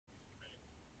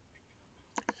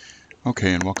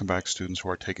Okay, and welcome back, students who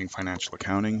are taking financial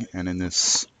accounting. And in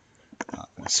this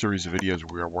series of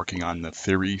videos, we are working on the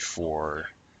theory for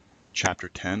Chapter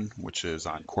 10, which is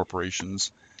on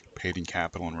corporations, paid-in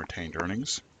capital, and retained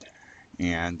earnings.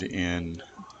 And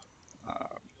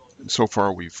uh, so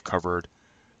far, we've covered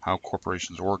how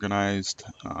corporations are organized,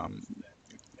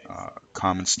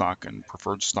 common stock and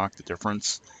preferred stock, the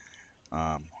difference.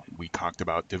 We talked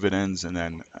about dividends and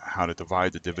then how to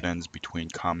divide the dividends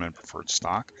between common and preferred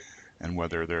stock and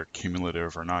whether they're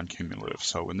cumulative or non-cumulative.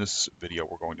 So in this video,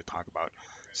 we're going to talk about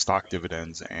stock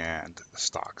dividends and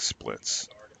stock splits.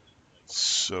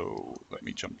 So let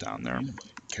me jump down there,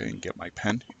 okay, and get my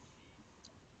pen.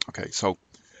 Okay, so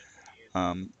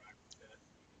um,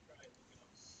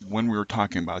 when we were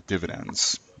talking about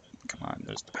dividends, come on,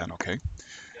 there's the pen, okay.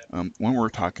 When we were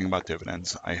talking about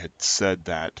dividends, I had said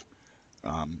that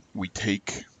we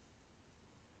take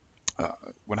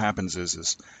what happens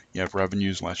is you have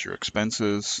revenues less your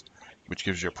expenses, which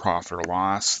gives you a profit or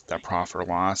loss. That profit or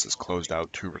loss is closed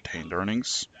out to retained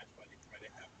earnings.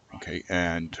 Okay,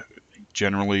 and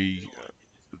generally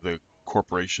the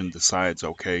corporation decides,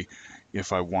 okay, if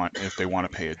they want to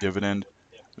pay a dividend,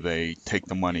 they take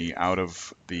the money out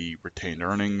of the retained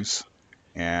earnings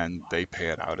and they pay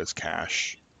it out as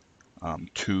cash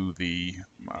to the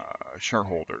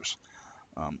shareholders,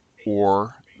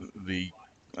 or the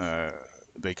uh,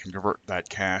 they can convert that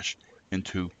cash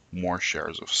into more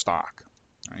shares of stock.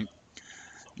 Right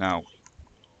now,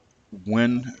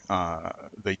 when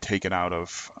they take it out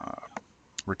of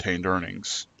retained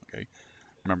earnings, okay.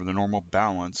 Remember, the normal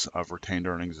balance of retained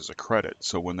earnings is a credit.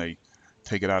 So when they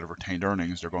take it out of retained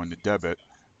earnings, they're going to debit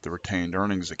the retained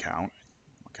earnings account.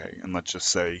 Okay, and let's just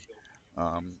say,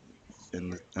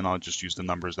 and I'll just use the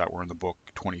numbers that were in the book,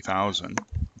 20,000.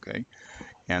 Okay,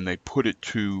 and they put it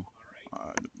to,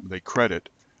 they credit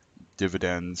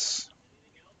dividends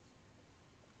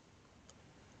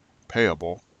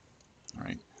payable,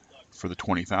 right, for the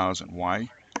 20,000. Why?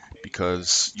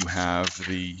 Because you have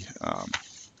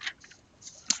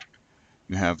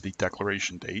the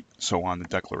declaration date. So on the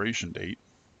declaration date,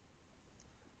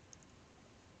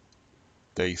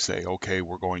 they say, okay,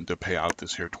 we're going to pay out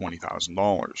this here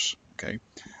 $20,000. Okay,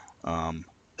 um,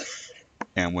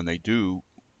 and when they do,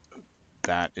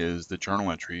 that is the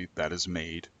journal entry that is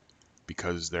made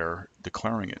because they're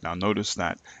declaring it. Now notice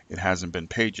that it hasn't been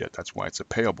paid yet. That's why it's a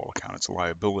payable account. It's a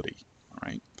liability,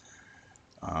 right?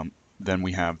 Um, then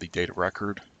we have the date of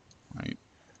record, right,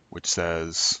 which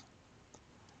says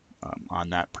on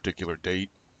that particular date,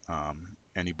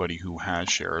 anybody who has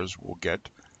shares will get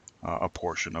a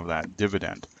portion of that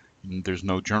dividend. And there's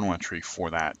no journal entry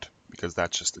for that because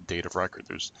that's just the date of record.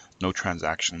 There's no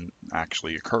transaction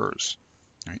actually occurs,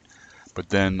 right? But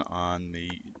then on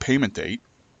the payment date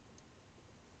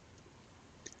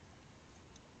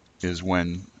is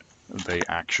when they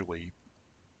actually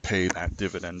pay that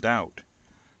dividend out.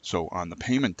 So on the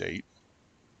payment date,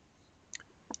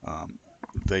 um,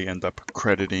 they end up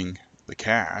crediting the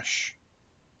cash,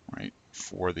 right,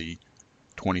 for the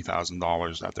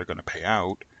 $20,000 that they're going to pay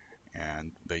out,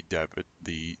 and they debit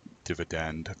the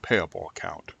dividend payable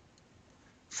account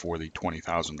for the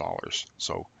 $20,000.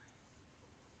 So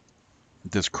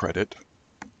this credit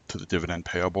to the dividend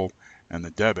payable and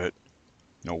the debit,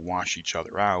 wash each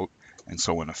other out, and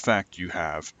so in effect you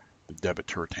have the debit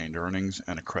to retained earnings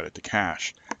and a credit to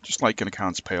cash, just like in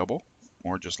accounts payable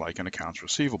or just like in accounts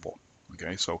receivable.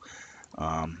 Okay, so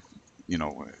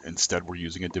instead we're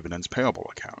using a dividends payable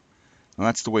account. And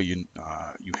that's the way you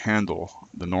handle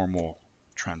the normal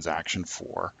transaction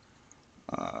for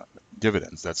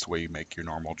dividends. That's the way you make your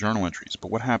normal journal entries.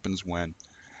 But what happens when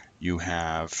you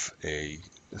have a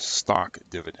stock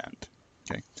dividend?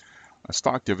 Okay, a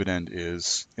stock dividend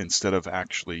is, instead of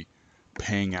actually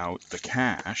paying out the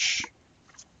cash,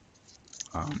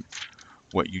 um,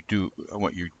 what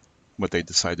they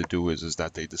decide to do is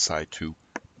that they decide to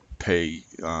pay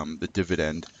the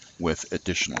dividend with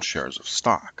additional shares of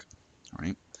stock.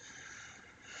 Right.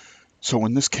 So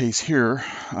in this case here,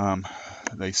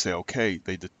 they say, okay,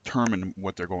 they determine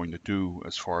what they're going to do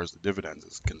as far as the dividends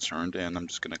is concerned, and I'm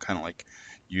just going to kind of like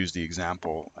use the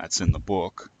example that's in the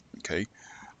book. Okay,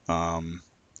 um,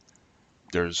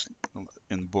 there's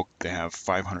in the book they have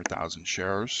 500,000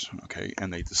 shares. Okay,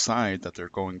 and they decide that they're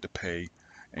going to pay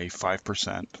a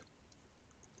 5%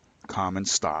 common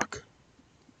stock,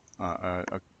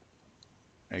 a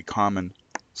common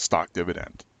stock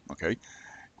dividend. Okay,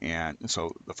 and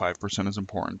so the 5% is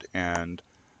important, and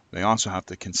they also have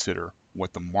to consider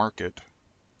what the market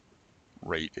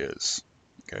rate is,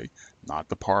 okay, not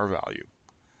the par value.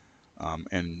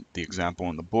 And the example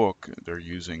in the book, they're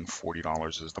using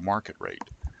 $40 as the market rate.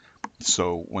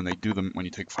 So when they do them, when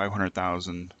you take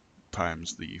 500,000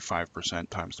 times the 5%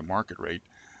 times the market rate,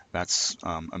 that's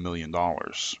 $1 million.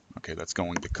 Okay, that's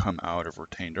going to come out of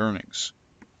retained earnings.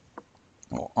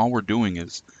 Well, all we're doing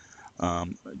is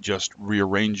just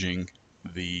rearranging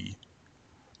the,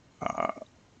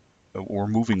 we're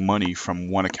moving money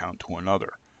from one account to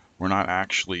another. We're not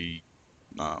actually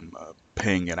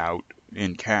paying it out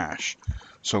in cash.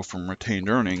 So from retained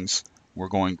earnings, we're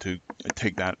going to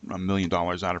take that $1 million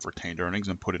out of retained earnings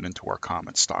and put it into our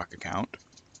common stock account.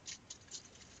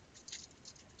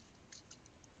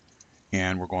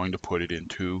 And we're going to put it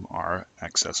into our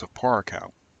excess of par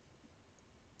account,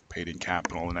 paid in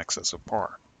capital in excess of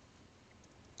par.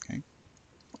 Okay.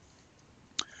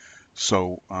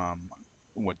 So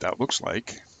what that looks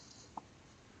like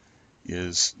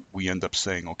is we end up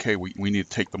saying, okay, we need to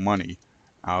take the money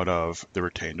out of the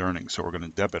retained earnings. So we're going to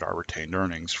debit our retained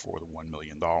earnings for the $1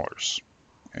 million.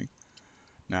 Okay.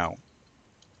 Now,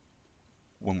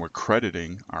 when we're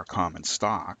crediting our common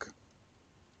stock,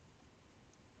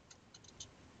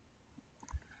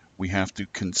 we have to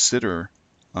consider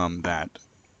that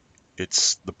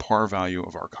it's the par value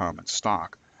of our common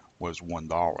stock was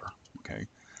 $1. Okay.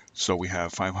 So we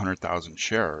have 500,000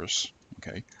 shares,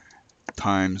 okay,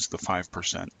 times the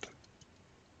 5%.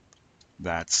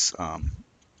 That's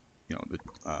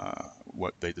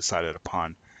what they decided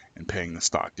upon in paying the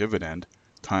stock dividend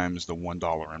times the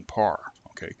 $1 in par.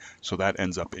 Okay, so that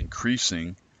ends up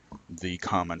increasing the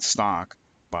common stock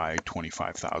by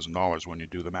 $25,000 when you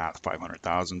do the math.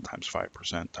 500,000 times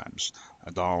 5% times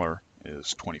 $1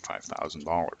 is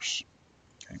 $25,000.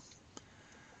 Okay,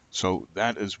 so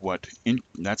that is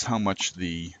that's how much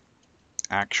the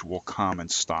actual common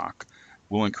stock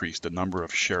will increase. The number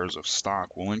of shares of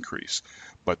stock will increase,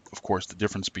 but of course the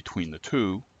difference between the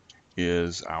two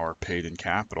is our paid in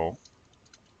capital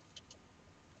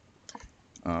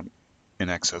in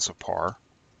excess of par,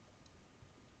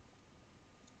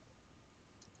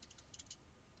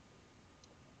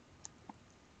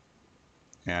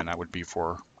 and that would be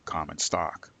for common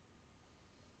stock.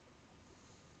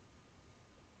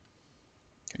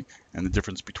 Okay, and the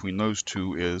difference between those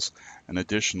two is an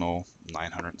additional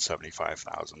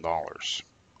 $975,000.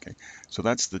 Okay, so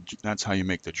that's how you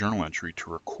make the journal entry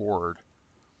to record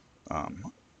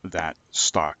that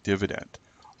stock dividend.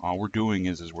 All we're doing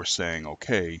is we're saying,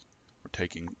 okay, we're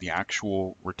taking the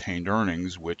actual retained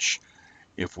earnings, which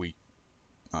if we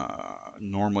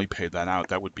normally pay that out,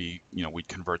 that would be, we'd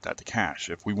convert that to cash.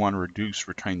 If we want to reduce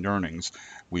retained earnings,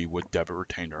 we would debit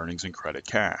retained earnings and credit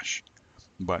cash.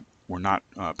 But we're not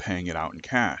paying it out in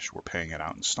cash, we're paying it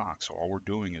out in stock. So all we're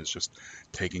doing is just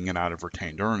taking it out of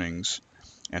retained earnings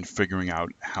and figuring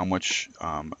out how much,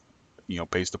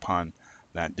 based upon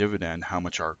that dividend, how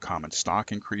much our common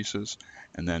stock increases,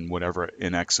 and then whatever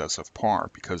in excess of par,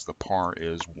 because the par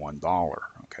is $1,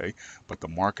 okay, but the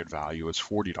market value is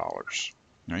 $40,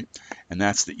 right? And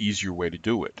that's the easier way to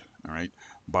do it, all right,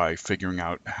 by figuring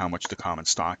out how much the common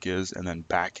stock is and then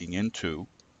backing into,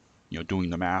 doing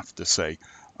the math to say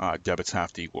debits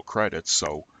have to equal credits.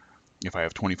 So if I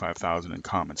have 25,000 in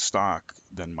common stock,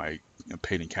 then my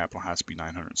paid in capital has to be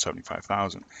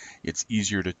 975,000. It's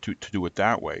easier to do it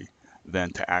that way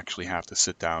than to actually have to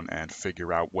sit down and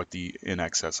figure out what the in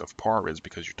excess of par is,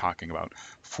 because you're talking about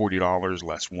 $40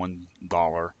 less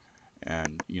 $1,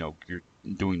 and you're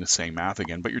doing the same math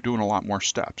again, but you're doing a lot more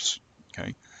steps.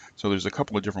 Okay, so there's a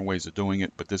couple of different ways of doing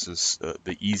it, but this is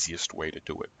the easiest way to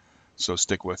do it. So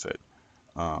stick with it.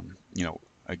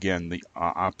 Again,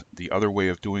 the other way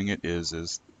of doing it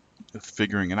is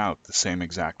figuring it out the same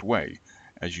exact way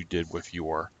as you did with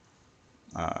your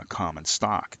common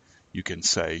stock. You can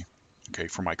say, okay,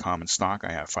 for my common stock,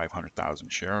 I have 500,000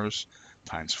 shares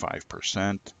times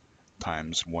 5%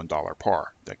 times $1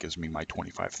 par. That gives me my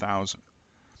 25,000.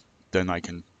 Then I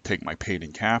can take my paid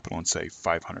in capital and say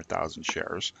 500,000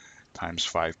 shares times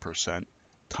 5%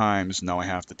 times, now I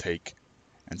have to take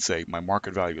and say my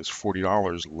market value is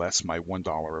 $40 less my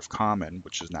 $1 of common,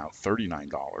 which is now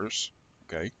 $39,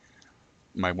 okay?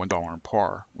 My $1 in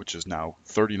par, which is now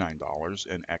 $39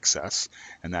 in excess,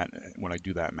 and that when I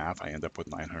do that math, I end up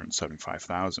with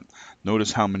 975,000.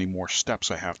 Notice how many more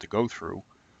steps I have to go through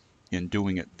in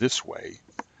doing it this way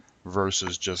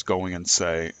versus just going and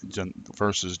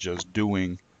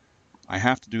I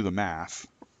have to do the math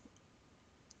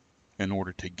in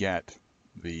order to get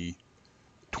the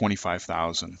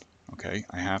 25,000. Okay,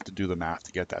 I have to do the math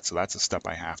to get that, so that's a step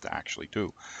I have to actually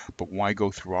do. But why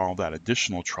go through all that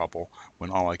additional trouble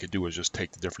when all I could do is just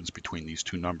take the difference between these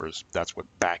two numbers? That's what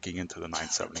backing into the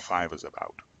 975 is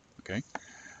about. Okay,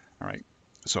 all right.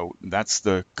 So that's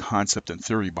the concept and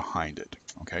theory behind it.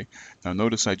 Okay. Now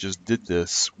notice I just did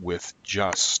this with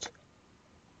just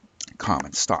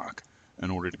common stock in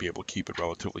order to be able to keep it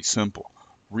relatively simple.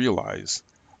 Realize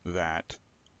that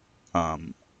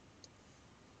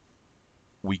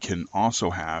we can also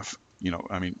have,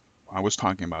 I mean, I was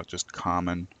talking about just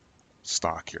common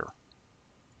stock here,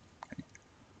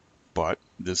 but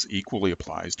this equally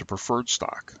applies to preferred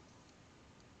stock.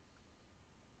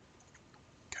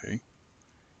 Okay.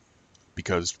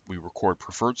 Because we record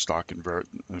preferred stock in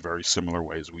very similar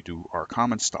ways we do our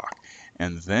common stock.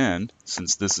 And then,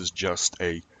 since this is just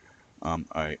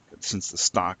since the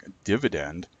stock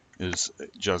dividend is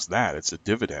just that, it's a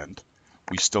dividend,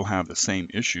 we still have the same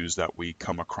issues that we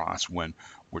come across when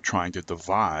we're trying to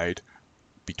divide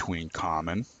between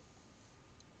common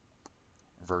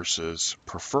versus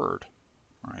preferred,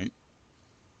 right?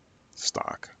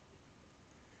 Stock.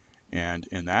 And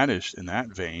in that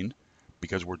vein,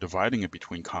 because we're dividing it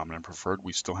between common and preferred,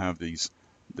 we still have the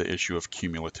issue of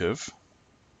cumulative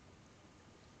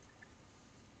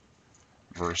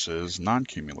versus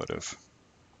non-cumulative.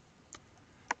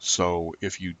 So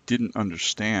if you didn't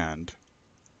understand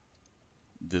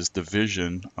this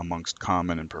division amongst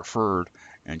common and preferred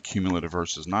and cumulative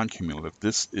versus non-cumulative,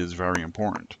 this is very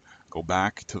important. Go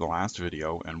back to the last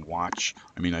video and watch.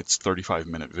 I mean, it's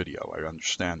 35-minute video. I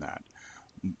understand that.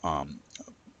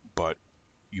 But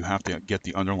you have to get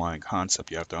the underlying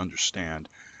concept. You have to understand,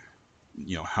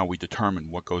 how we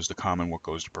determine what goes to common, what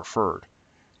goes to preferred,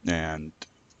 and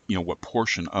what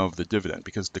portion of the dividend,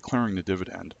 because declaring the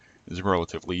dividend is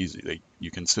relatively easy.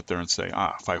 You can sit there and say,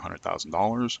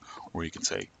 $500,000, or you can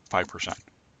say 5%,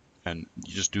 and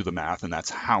you just do the math, and that's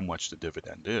how much the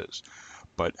dividend is.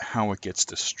 But how it gets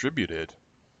distributed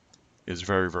is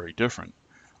very, very different.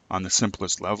 On the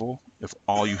simplest level, if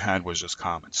all you had was just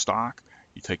common stock,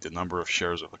 you take the number of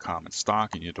shares of the common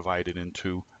stock and you divide it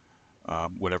into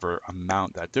whatever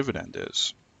amount that dividend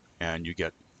is, and you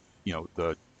get,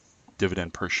 the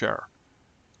dividend per share.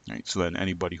 Right? So then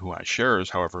anybody who has shares,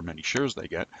 however many shares they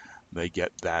get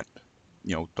that,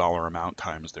 dollar amount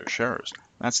times their shares.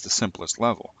 That's the simplest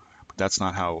level. But that's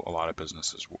not how a lot of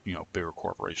businesses, bigger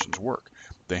corporations work.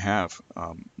 They have,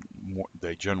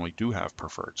 they generally do have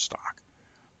preferred stock,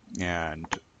 and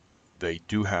they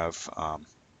do have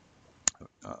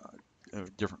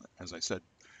different, as I said,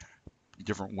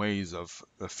 different ways of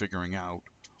figuring out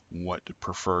what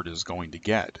preferred is going to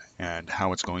get and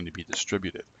how it's going to be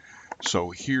distributed.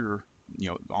 So here,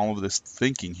 all of this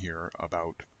thinking here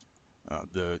about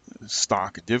the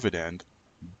stock dividend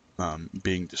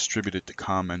being distributed to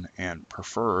common and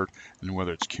preferred, and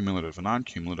whether it's cumulative or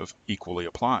non-cumulative, equally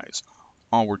applies.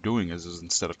 All we're doing is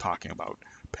instead of talking about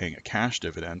paying a cash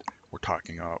dividend, we're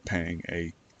talking about paying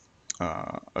a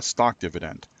stock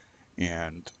dividend,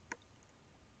 and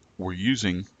we're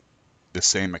using the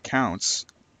same accounts.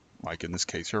 Like in this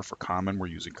case here for common, we're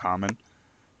using common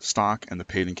stock and the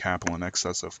paid in capital in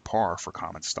excess of par for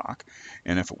common stock.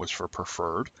 And if it was for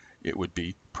preferred, it would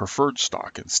be preferred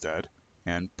stock instead,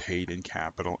 and paid in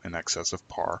capital in excess of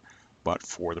par, but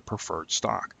for the preferred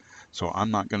stock. So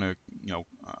I'm not going to,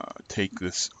 take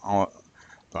this.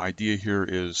 The idea here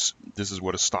is this is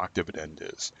what a stock dividend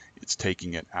is. It's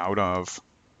taking it out of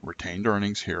retained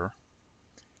earnings here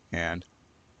and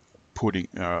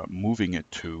moving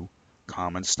it to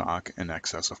common stock in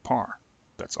excess of par.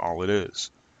 That's all it is.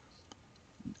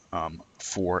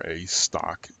 For a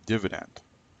stock dividend.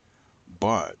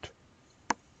 But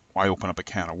why open up a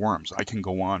can of worms? I can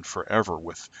go on forever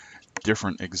with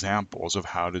different examples of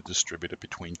how to distribute it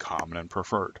between common and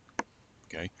preferred.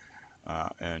 Okay,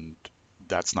 and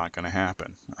that's not going to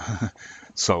happen.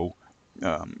 So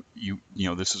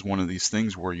this is one of these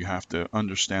things where you have to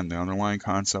understand the underlying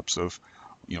concepts of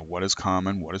what is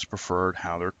common, what is preferred,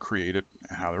 how they're created,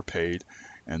 how they're paid,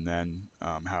 and then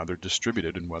how they're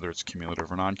distributed, and whether it's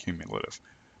cumulative or non-cumulative.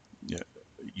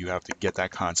 You have to get that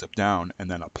concept down and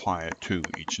then apply it to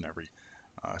each and every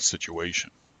situation.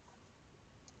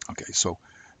 Okay, so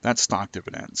that's stock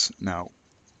dividends. Now,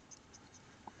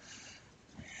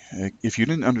 if you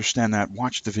didn't understand that,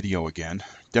 watch the video again.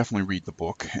 Definitely read the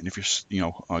book, and if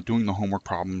you're, doing the homework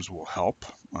problems will help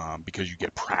because you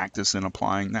get practice in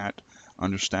applying that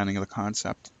understanding of the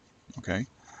concept. Okay,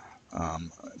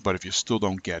 but if you still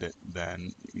don't get it,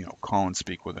 then call and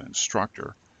speak with an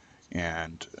instructor,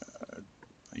 and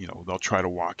they'll try to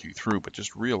walk you through. But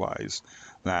just realize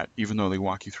that even though they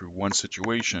walk you through one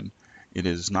situation, it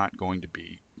is not going to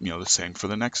be the same for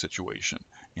the next situation.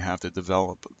 You have to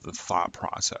develop the thought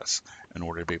process in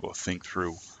order to be able to think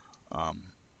through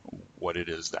what it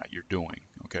is that you're doing.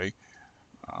 Okay,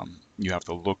 you have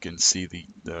to look and see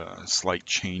the slight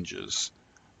changes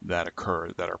that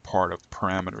occur that are part of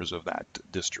parameters of that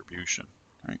distribution.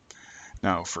 Right?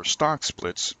 Now, for stock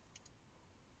splits,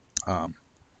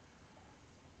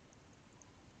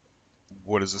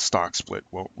 what is a stock split?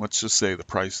 Well, let's just say the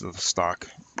price of the stock,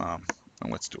 and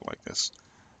let's do it like this.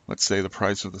 Let's say the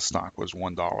price of the stock was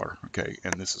 $1, okay,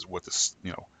 and this is what this,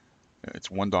 it's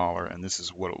 $1, and this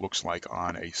is what it looks like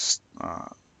on a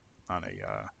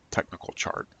technical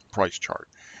chart, price chart.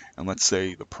 And let's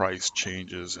say the price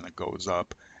changes and it goes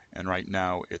up, and right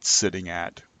now it's sitting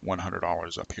at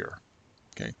 $100 up here.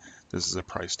 Okay, this is a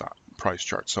price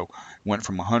chart. So it went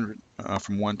from $1 to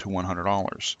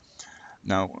 $100.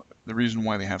 Now the reason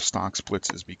why they have stock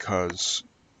splits is because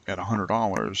at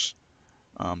 $100,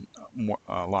 a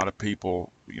lot of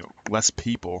people, less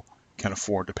people can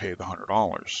afford to pay the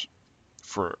 $100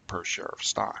 per share of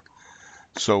stock.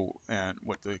 So, and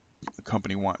what the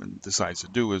company decides to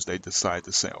do is they decide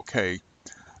to say, okay,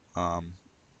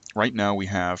 right now we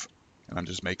have, and I'm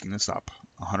just making this up,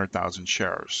 100,000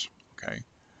 shares, okay,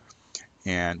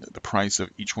 and the price of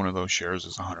each one of those shares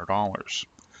is $100.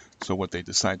 So what they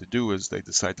decide to do is they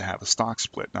decide to have a stock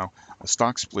split. Now, a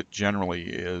stock split generally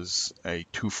is a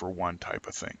 2-for-1 type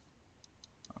of thing,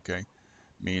 okay,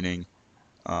 meaning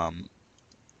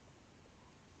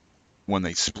when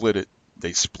they split it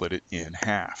in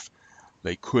half.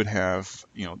 They could have,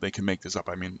 they can make this up.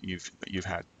 I mean,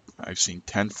 I've seen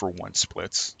 10-for-1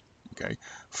 splits, okay,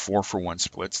 4-for-1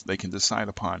 splits. They can decide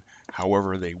upon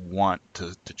however they want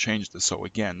to change this. So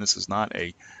again, this is not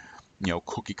a,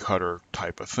 cookie cutter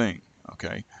type of thing,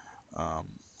 okay.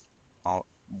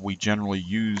 We generally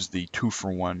use the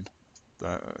 2-for-1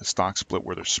 stock split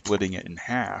where they're splitting it in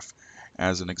half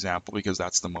as an example because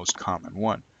that's the most common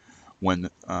one. When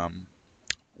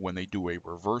they do a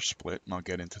reverse split, and I'll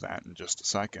get into that in just a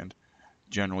second,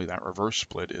 generally that reverse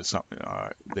split is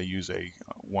they use a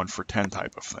 1-for-10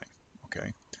 type of thing,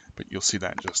 okay? But you'll see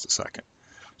that in just a second.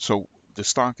 So the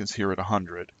stock is here at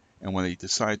 100, and when they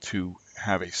decide to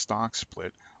have a stock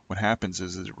split, what happens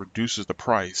is it reduces the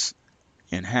price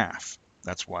in half.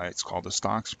 That's why it's called a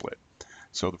stock split.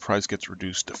 So the price gets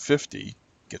reduced to 50,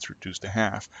 gets reduced to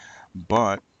half,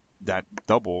 but that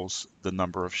doubles the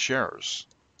number of shares,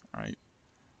 right,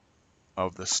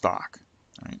 of the stock,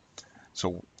 right?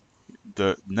 So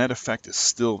the net effect is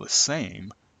still the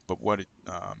same, but what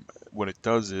it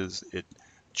does is it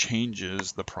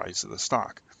changes the price of the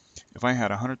stock. If I had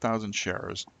 100,000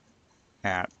 shares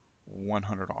at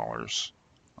 $100,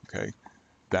 okay,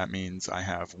 that means I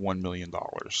have $1 million.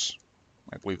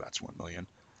 I believe that's 1 million.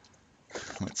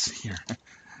 Let's see here.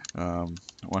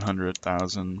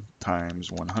 100,000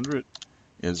 times 100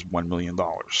 is $1 million.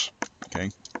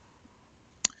 Okay.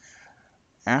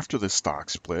 After the stock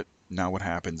split, now what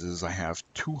happens is I have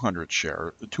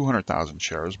 200,000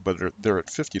 shares, but they're at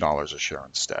 $50 a share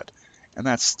instead, and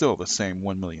that's still the same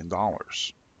 $1 million.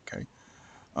 Okay,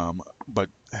 but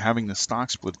having the stock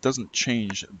split doesn't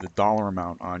change the dollar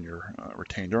amount on your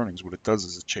retained earnings. What it does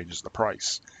is it changes the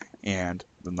price and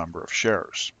the number of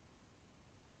shares.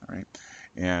 All right,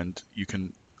 and you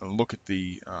can look at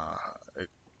the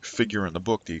figure in the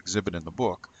book, the exhibit in the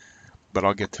book. But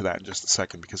I'll get to that in just a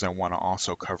second because I want to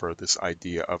also cover this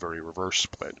idea of a reverse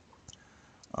split.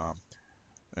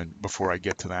 And before I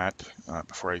get to that,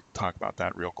 before I talk about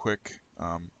that real quick,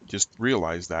 just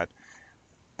realize that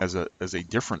as a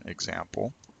different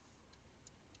example,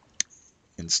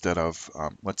 instead of,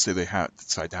 let's say they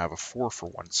decide to have a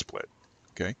 4-for-1 split,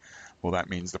 okay? Well, that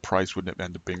means the price would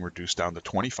end up being reduced down to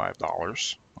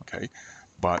 $25, okay?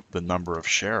 But the number of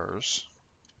shares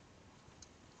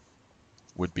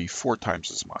would be 4 times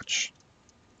as much.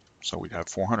 So we'd have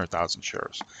 400,000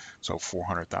 shares. So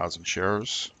 400,000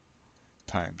 shares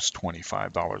times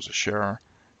 $25 a share,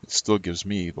 it still gives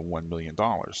me the $1 million.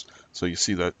 So you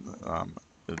see that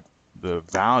the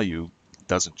value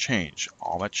doesn't change.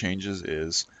 All that changes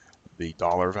is the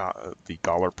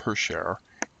dollar per share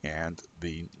and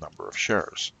the number of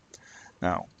shares.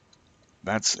 Now,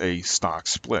 that's a stock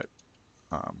split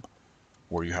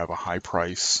where you have a high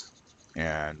price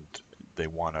and they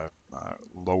want to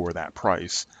lower that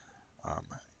price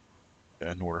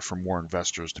in order for more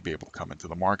investors to be able to come into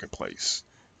the marketplace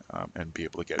and be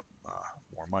able to get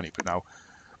more money. But now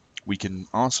we can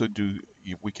also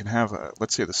have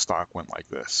let's say the stock went like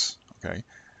this, okay,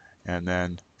 and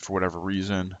then for whatever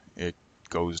reason it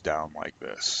goes down like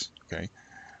this, okay,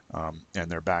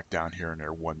 and they're back down here and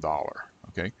they're $1,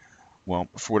 okay. Well,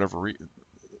 for whatever reason,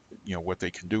 what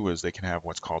they can do is they can have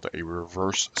what's called a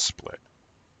reverse split.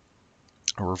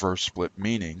 A reverse split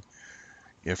meaning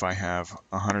if I have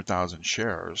 100,000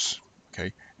 shares,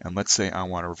 okay, and let's say I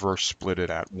want to reverse split it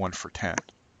at 1-for-10,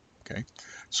 okay,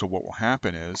 so what will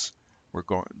happen is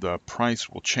the price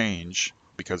will change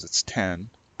because it's 10,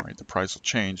 right? The price will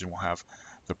change, and we'll have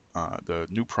the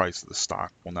new price of the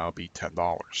stock will now be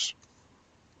 $10.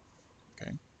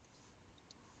 Okay,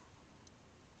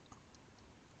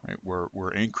 right?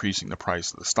 We're increasing the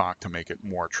price of the stock to make it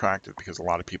more attractive because a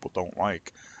lot of people don't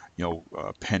like,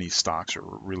 penny stocks or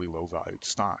really low valued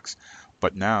stocks.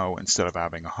 But now, instead of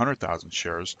having 100,000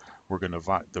 shares, we're going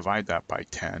to divide that by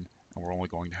 10, and we're only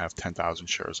going to have 10,000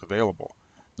 shares available.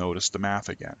 Notice the math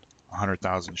again.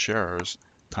 100,000 shares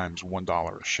times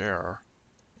 $1 a share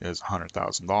is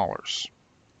 $100,000.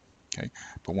 Okay,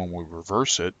 but when we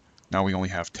reverse it, now we only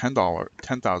have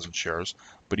 10,000 shares,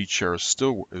 but each share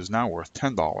is now worth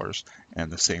 $10,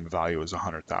 and the same value as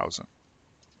 100,000.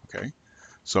 Okay,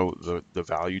 so the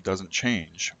value doesn't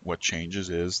change. What changes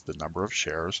is the number of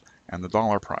shares and the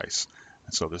dollar price.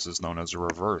 And so this is known as a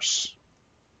reverse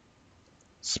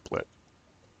split.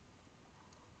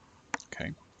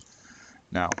 Okay,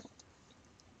 now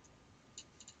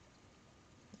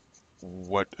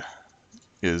what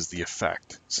is the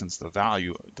effect? Since the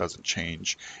value doesn't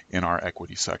change in our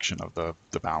equity section of the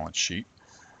balance sheet,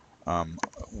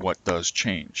 what does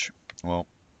change? Well,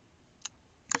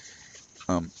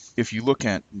 if you look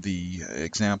at the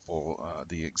example,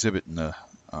 the exhibit in the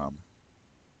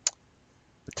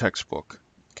textbook,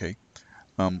 okay,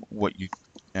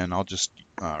 and I'll just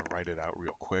write it out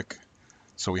real quick.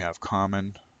 So we have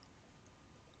common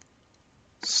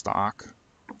stock,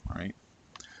 right?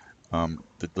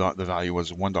 The value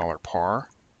was $1 par.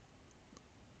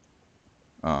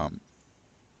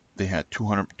 They had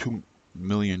 2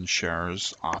 million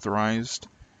shares authorized,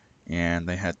 and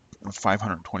they had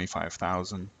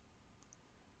 525,000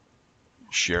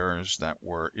 shares that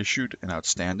were issued and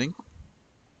outstanding.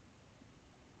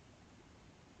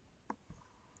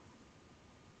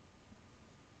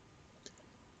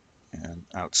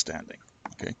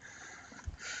 Okay,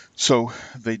 so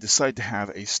they decide to have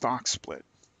a stock split.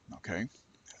 Okay,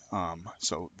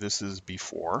 so this is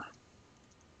before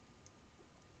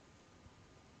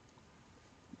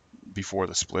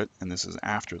the split, and this is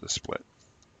after the split.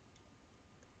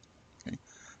 Okay,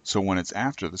 so when it's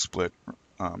after the split,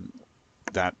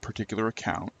 that particular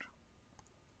account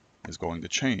is going to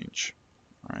change,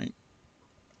 right?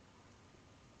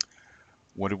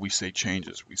 What did we say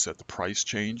changes? We said the price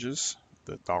changes,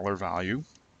 the dollar value,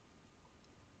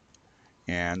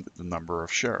 and the number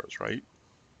of shares, right?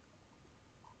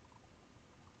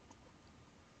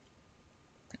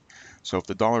 So if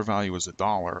the dollar value is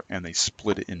 $1 and they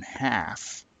split it in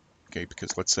half, okay,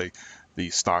 because let's say the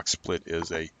stock split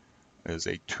is a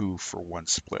 2-for-1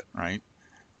 split, right?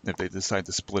 If they decide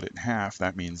to split it in half,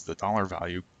 that means the dollar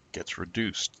value gets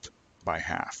reduced by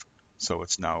half. So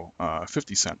it's now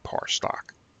 50-cent par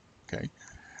stock, okay?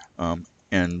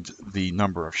 And the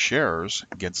number of shares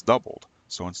gets doubled.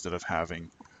 So instead of having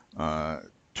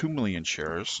 2 million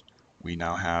shares, we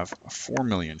now have 4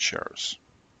 million shares,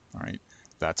 all right?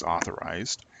 That's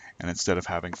authorized. And instead of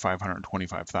having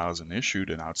 525,000 issued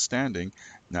and outstanding,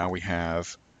 now we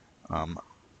have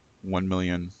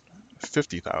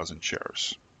 1,050,000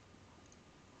 shares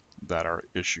that are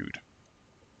issued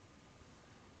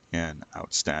and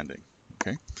outstanding.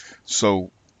 Okay, so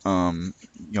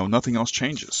nothing else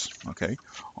changes. Okay,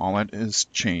 all that is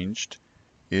changed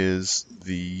is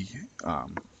the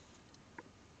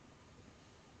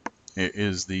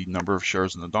number of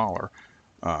shares in the dollar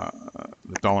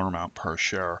amount per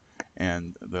share,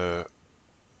 and the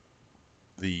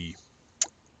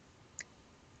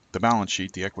balance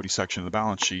sheet, the equity section of the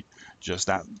balance sheet, just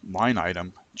that line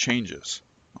item changes.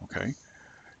 Okay,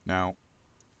 now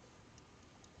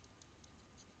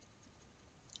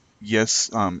yes,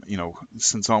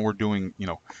 since all we're doing,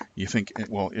 you think,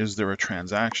 well, is there a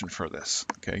transaction for this?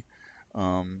 Okay,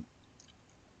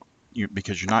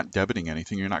 because you're not debiting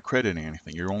anything, you're not crediting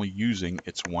anything, you're only using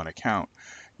its one account.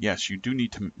 Yes, you do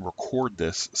need to record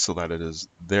this so that it is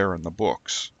there in the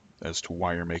books as to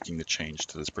why you're making the change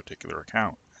to this particular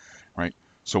account, right?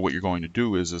 So what you're going to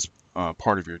do is, as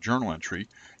part of your journal entry,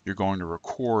 you're going to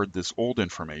record this old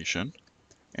information,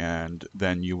 and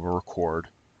then you will record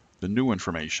the new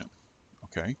information,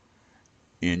 okay,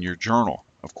 in your journal.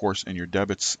 Of course, in your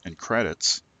debits and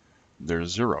credits,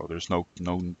 there's zero. There's no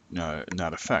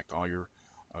net effect. All you're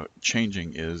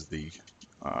changing is the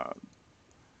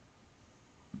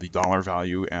dollar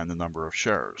value and the number of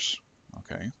shares,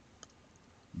 okay?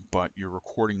 But you're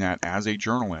recording that as a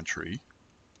journal entry,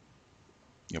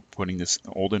 putting this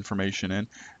old information in,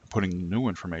 putting new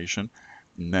information,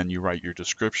 and then you write your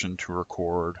description to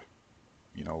record,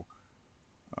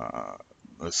 a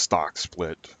stock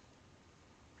split,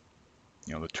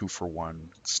 the 2-for-1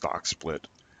 stock split,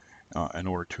 in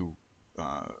order to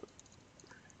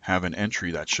have an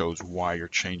entry that shows why you're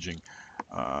changing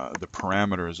the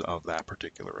parameters of that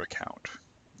particular account.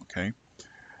 Okay,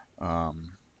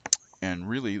 and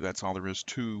really that's all there is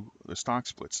to the stock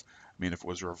splits. I mean, if it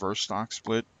was a reverse stock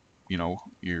split, you know,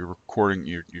 you're recording,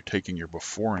 you're taking your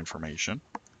before information.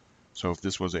 So if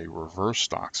this was a reverse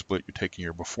stock split, you're taking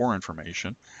your before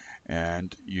information,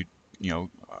 and you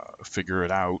figure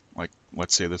it out. Like,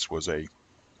 let's say this was a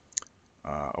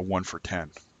 1 for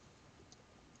 10.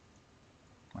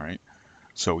 All right.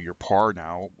 So your par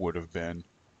now would have been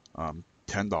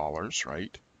 $10,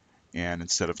 right? And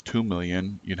instead of 2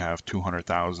 million, you'd have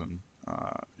 200,000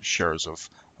 shares of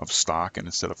stock, and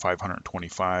instead of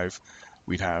 525,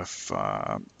 we'd have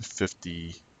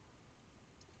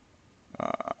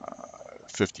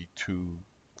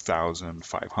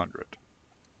 52,500.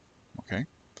 Okay.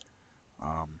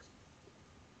 And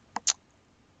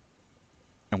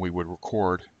we would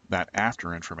record that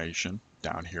after information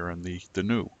down here in the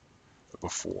new. The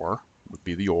before would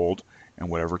be the old, and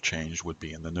whatever changed would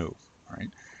be in the new, right?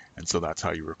 And so that's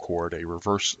how you record a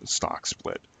reverse stock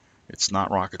split. It's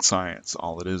not rocket science.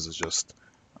 All it is just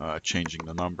changing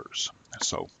the numbers.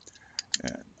 So,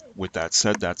 and with that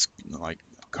said, that's like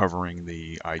covering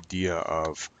the idea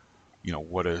of, you know,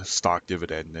 what a stock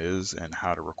dividend is and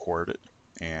how to record it,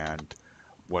 and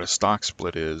what a stock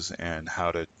split is and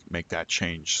how to make that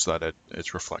change so that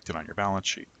it's reflected on your balance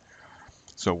sheet.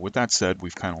 So with that said,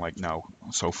 we've kind of like now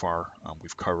so far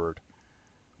we've covered,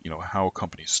 you know, how a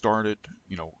company started,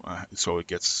 you know, so it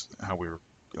gets how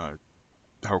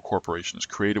how a corporation is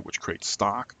created, which creates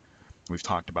stock. We've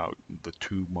talked about the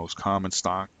two most common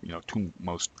stock, you know, two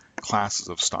most classes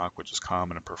of stock, which is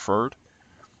common and preferred,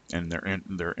 and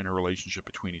their interrelationship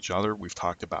between each other. We've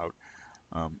talked about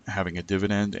having a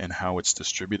dividend and how it's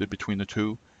distributed between the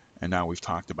two. And now we've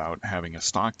talked about having a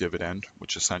stock dividend,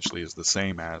 which essentially is the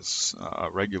same as a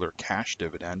regular cash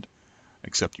dividend,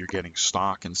 except you're getting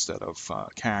stock instead of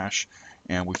cash.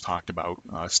 And we've talked about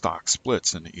stock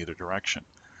splits in either direction.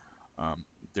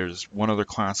 There's one other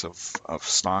class of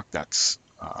stock that's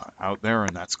out there,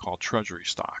 and that's called treasury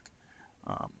stock.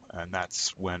 And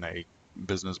that's when a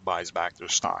business buys back their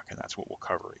stock, and that's what we'll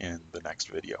cover in the next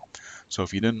video. So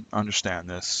if you didn't understand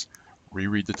this,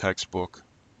 reread the textbook,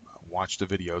 watch the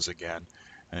videos again,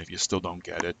 and if you still don't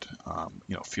get it,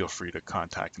 you know, feel free to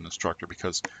contact an instructor,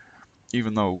 because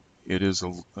even though it is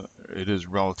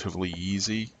relatively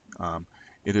easy,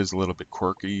 it is a little bit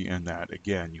quirky in that,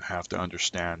 again, you have to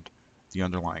understand the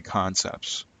underlying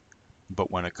concepts. But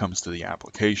when it comes to the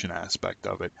application aspect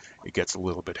of it, it gets a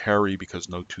little bit hairy because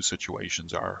no two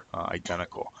situations are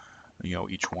identical. You know,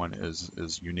 each one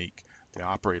is unique. They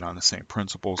operate on the same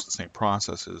principles, the same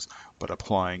processes, but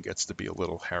applying gets to be a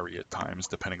little hairy at times,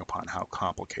 depending upon how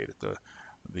complicated the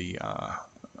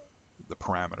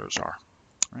parameters are.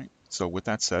 Right. So with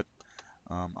that said,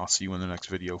 I'll see you in the next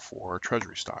video for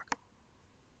treasury stock.